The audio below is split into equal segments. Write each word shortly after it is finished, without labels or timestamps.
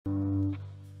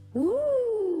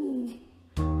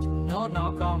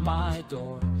knock on my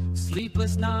door.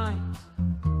 Sleepless nights,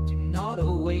 do not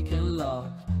awaken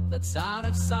love that's out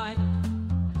of sight.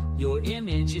 Your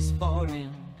image is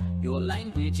foreign, your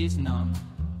language is numb.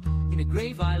 In a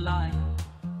grave I lie,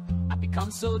 I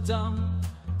become so dumb.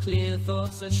 Clear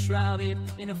thoughts are shrouded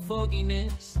in a foggy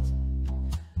mist.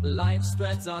 Life's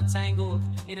threads are tangled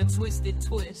in a twisted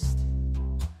twist.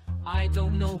 I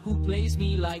don't know who plays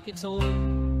me like a toy.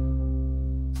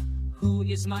 Who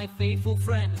is my faithful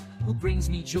friend, who brings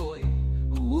me joy?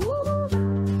 Ooh.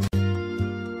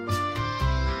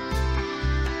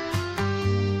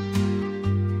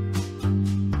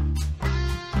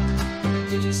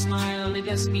 Did you smile at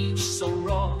a speech so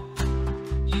raw?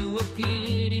 You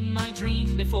appeared in my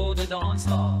dream before the dawn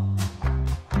star.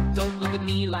 Don't look at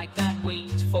me like that, wait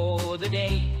for the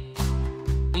day.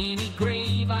 Any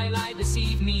grave I lie,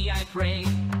 deceive me, I pray.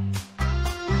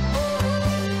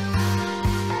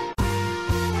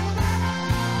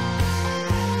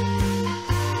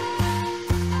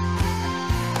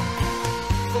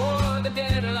 For the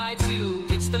dead I lie too,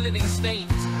 it's the living's fate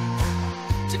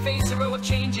to face a row of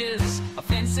changes,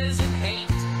 offenses and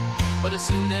hate. But as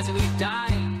soon as we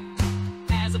die,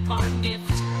 as a parting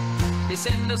gift, they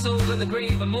send us over the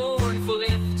grave a mournful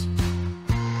lift.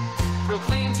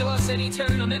 Proclaim to us an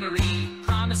eternal memory,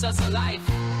 promise us a life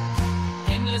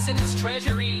endless in its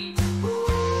treasury.